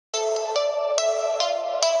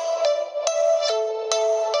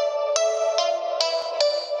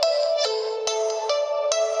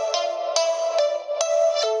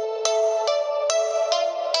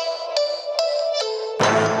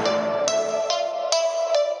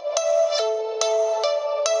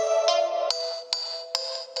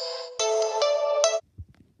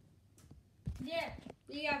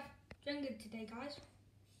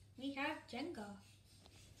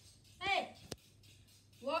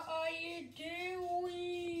you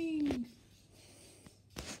doing?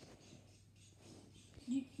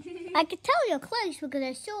 I can tell you're close because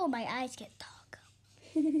I saw my eyes get darker.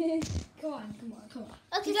 Come on.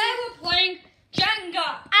 Okay, Today we're playing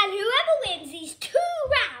Jenga. and whoever wins these 2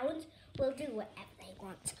 rounds will do whatever they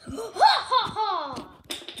want. Ha ha ha!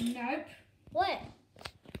 Nope. What?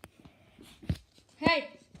 Hey,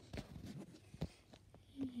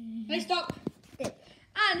 stop.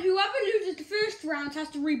 And whoever loses the first round has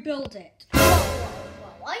to rebuild it.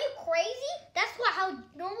 Whoa. Are you crazy? That's how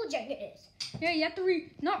normal Jenga is. Yeah, you have to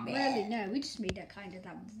not really, no, we just made that kind of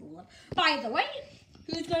that rule. By the way,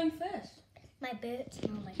 who's going first? My boots.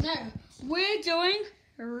 No, we're doing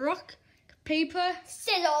rock, paper,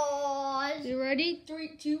 Scissors. You ready?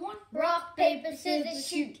 3, 2, 1. Rock, paper, scissors,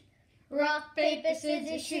 shoot. Rock, paper,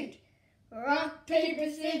 scissors, shoot. Rock, paper,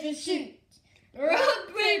 scissors, shoot.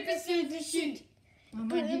 Rock, paper, scissors, shoot. I'm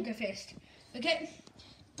going to go first. Okay.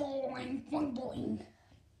 Boing, boing, boing.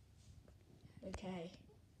 Okay.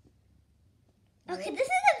 Okay, this is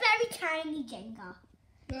a very tiny Jenga.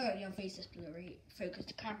 Oh, your face is blurry. Focus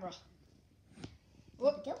the camera.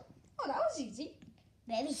 Whoop. Go. Oh, that was easy.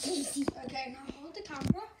 Very easy. Okay, now hold the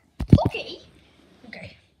camera. Okay.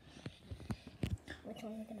 Okay. Which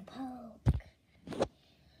one are we gonna poke?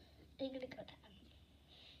 I'm gonna go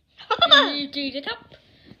down. You do the top.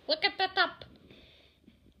 Look at the top.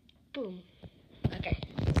 Boom. Okay.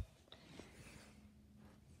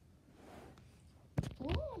 Ooh,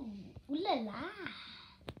 ooh la la.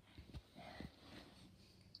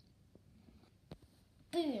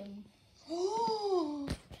 Boom. Oh.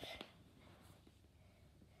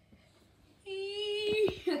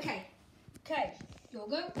 Okay. Your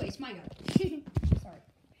go. Wait, it's my go.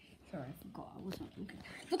 Sorry, I forgot. I was not looking.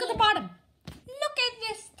 Look at the bottom. Look at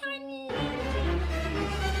this tiny.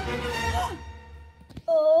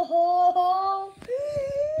 Oh.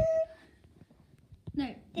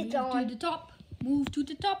 No. It's Move on. to the top. Move to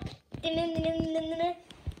the top.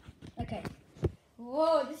 Okay.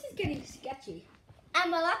 Whoa, this is getting sketchy.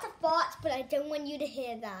 I'm a lot of farts, but I don't want you to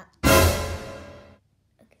hear that.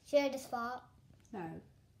 Okay. Should I just fart? No.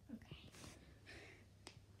 Okay.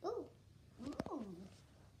 Ooh. Ooh.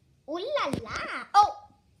 Ooh la la. Oh.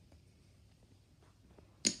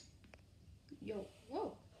 Yo.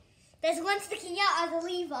 Whoa. There's one sticking out as a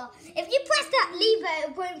lever. If you press that lever,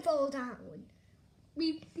 it won't fall down.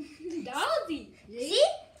 Daldi. See?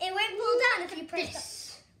 It won't fall down if you press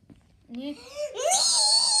that.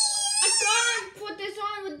 I can't put this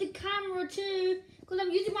on with the camera too, because I'm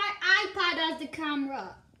using my iPad as the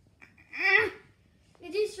camera.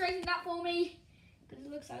 Did you straighten that for me? Because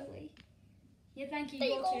it looks ugly. Yeah, thank you. There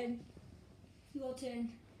you Your go. turn. Your turn.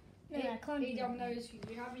 No, I can't Hey, do that. Dominoes,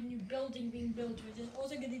 we have a new building being built, which is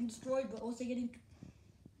also getting destroyed, but also getting...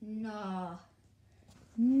 Nah.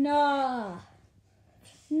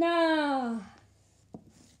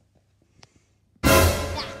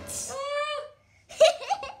 That's.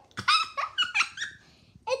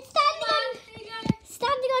 It's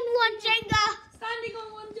standing on one Jenga. Standing on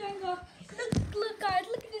one Jenga. Look, guys,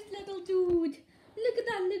 look at this little dude. Look at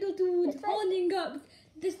that little dude holding up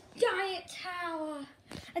this giant tower.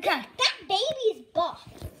 Okay. That baby is buff.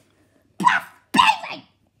 Buff baby.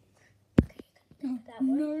 That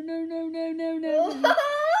one. No.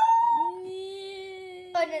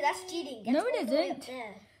 Oh no, that's cheating. No, it all the way isn't. up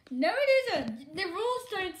there. No, it isn't. The rules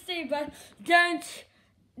don't say, but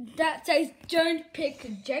that says don't pick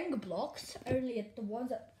Jenga blocks. Only at the ones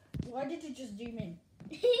that. Why did you just zoom in?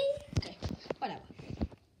 Okay, whatever.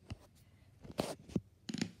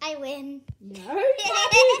 I win. No, don't do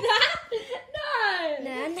that. No.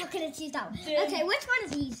 No, I'm not gonna choose that one. Then- Okay, which one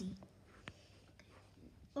is easy?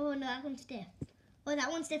 Oh no, that one's stiff. Oh,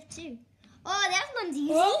 that one's stiff too. Oh, that one's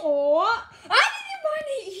easy. What? I didn't find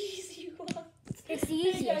the easy one. It's the There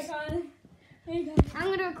you go, easiest. Colin. There you go. I'm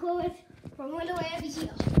gonna record from all the way over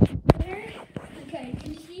here. Okay, can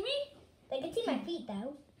you see me? They can see my feet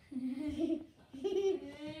though.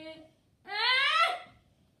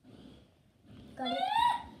 Got it.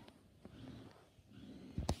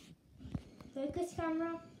 Focus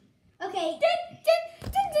camera. Okay.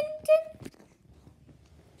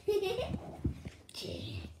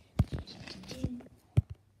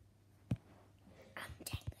 I'm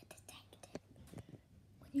Jenga detective.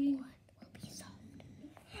 Which one will be solved?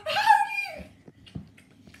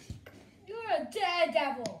 You're a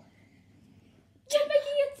daredevil. You're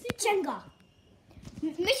making it Jenga.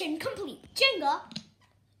 Mission complete. Jenga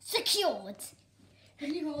secured. Can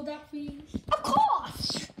you hold that, please? Of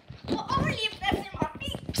course. Well, only if that's in my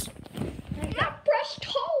feet. Not brush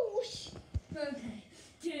toes. Okay.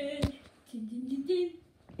 Ding, ding, ding, ding, ding.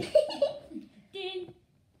 Ding.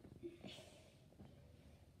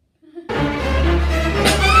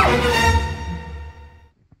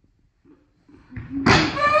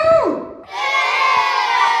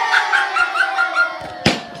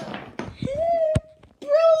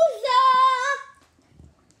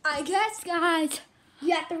 I guess, guys.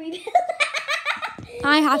 You have to rebuild.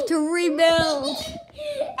 I have to rebuild.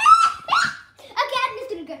 Okay, I'm just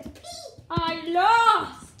gonna go to pee. I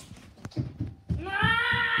lost.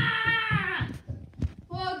 Ah!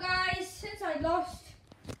 Well, guys, since I lost,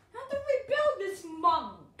 I have to rebuild this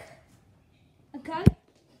monk. Okay.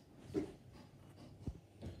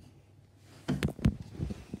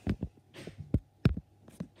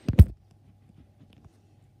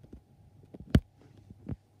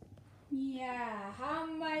 Yeah, how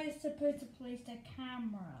am I supposed to place the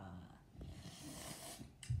camera?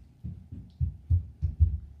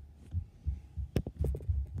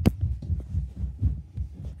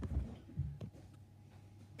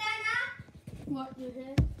 What is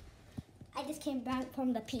it? I just came back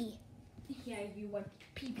from the pee. Yeah, you went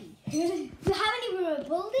pee-pee. You haven't even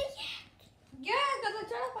rebuilt it yet? Yeah, because I'm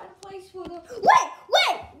trying to find a place for the... Wait!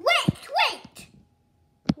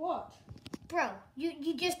 What? Bro,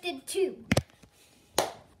 you just did 2.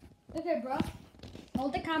 Okay, bro.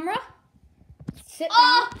 Hold the camera. Sit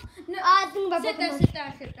Oh! down. No, Think about sit there, Pokemon. sit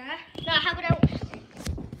there, sit there. No, how about I...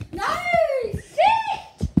 No!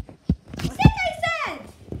 Sit! Sit, I said!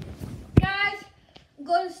 Guys, I'm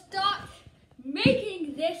going to start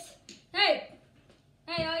making this. Hey,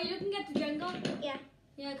 are you looking at the Jenga? Yeah.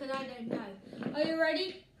 Yeah, because I don't know. Are you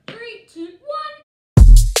ready? 3, 2, 1.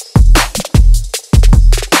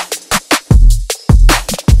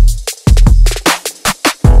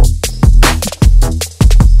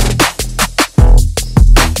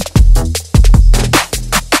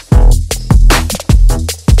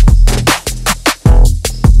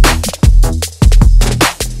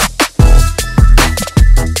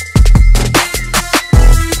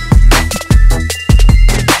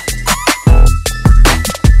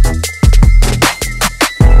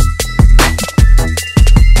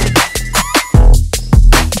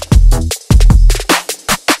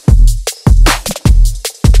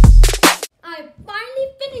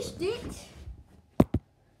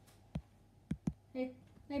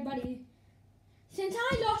 Hey, buddy. Since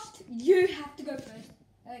I lost, you have to go first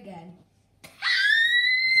again.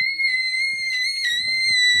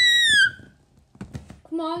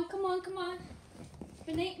 Come on. It's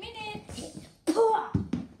been 8 minutes.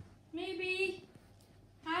 Maybe.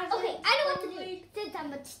 Okay, I know what to do. Since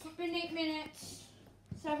I'm It's been 8 minutes.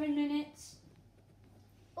 7 minutes.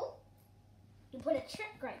 Oh, you put a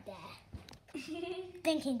trick right there.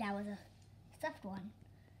 Thinking that was a stuffed one.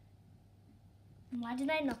 Why did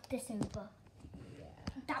I knock this over? Yeah.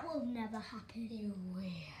 That will never happen. You will.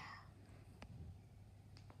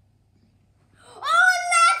 Oh,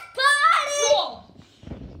 let's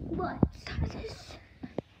party! What? That is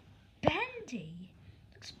bendy.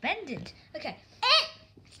 Looks bended. Okay.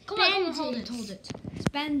 Come on, hold it. It's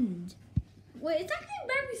bend. Wait, it's actually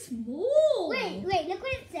very small. Wait, look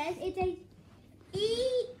what it says. It says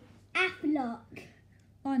E-F lock.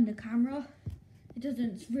 On the camera. It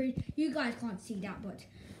doesn't really, you guys can't see that, but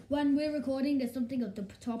when we're recording, there's something at the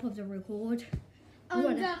top of the record.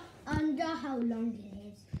 Under how long it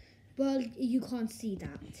is. Well, you can't see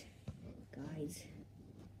that, guys.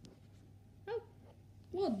 Oh,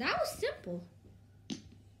 well, that was simple.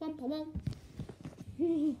 Bum, bum,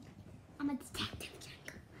 bum. I'm a detective,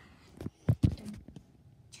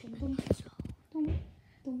 Dum,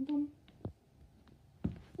 dum, dum.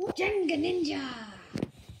 Jenga Ninja.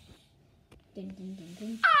 Ding, ding, ding,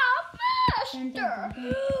 ding. Master!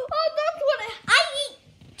 Oh, that's what I eat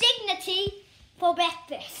dignity for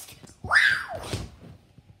breakfast. Wow!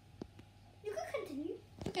 You can continue.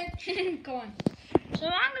 Okay, go on. So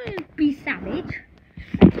I'm gonna be savage.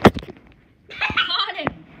 Pardon.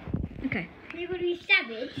 Okay. You're going to be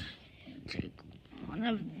savage. Take one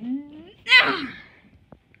of.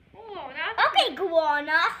 Oh, that's. Okay,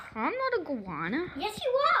 Guana. I'm not a guana. Yes,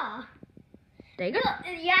 you are. There you go.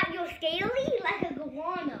 Yeah, you're scaly like a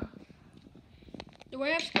guana. Do I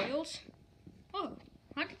have scales? Oh,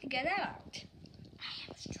 how did you get that out? I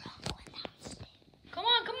am strong without scales. Come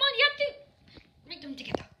on, you have to make them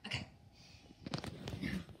together. Okay.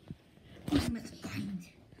 Now, I must find.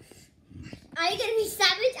 Are you going to be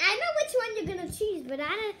savage? I know which one you're going to choose, but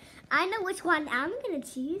I know which one I'm going to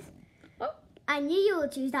choose. Oh. I knew you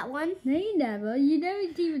would choose that one. No, you never. You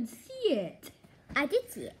didn't even see it. I did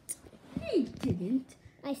see it. No, you didn't.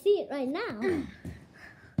 I see it right now.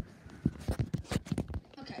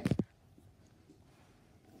 Okay.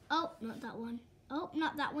 Oh, not that one. Oh,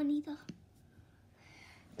 not that one either.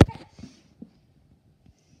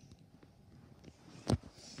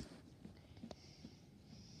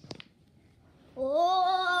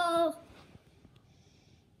 Oh!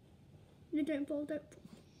 No, don't fall, don't fall.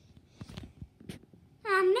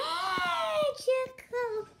 A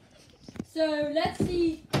magical So let's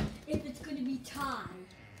see if it's going to be tied.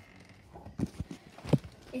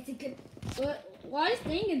 It's a good. Why is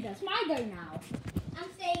thinking this? My go now. I'm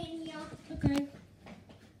staying here. Okay.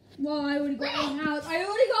 Well, I already got one out. I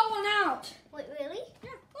already got one out. Wait, really? Yeah.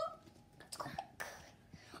 Let's go.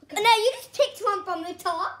 Okay. Oh, no, you just picked one from the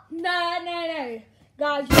top. No.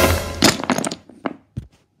 Guys.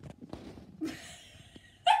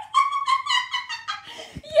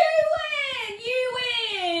 You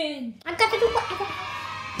win! I've got to do whatever.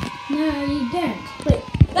 No, you don't. Wait.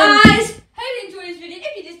 Guys, hope you enjoyed this video.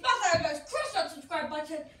 If you did, smash that guys, crush that subscribe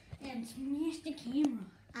button and smash the camera.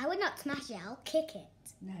 I would not smash it. I'll kick it.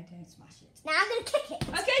 No, don't smash it. Now I'm going to kick it.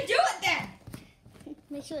 Okay, do it then.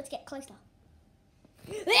 Make sure it's get closer.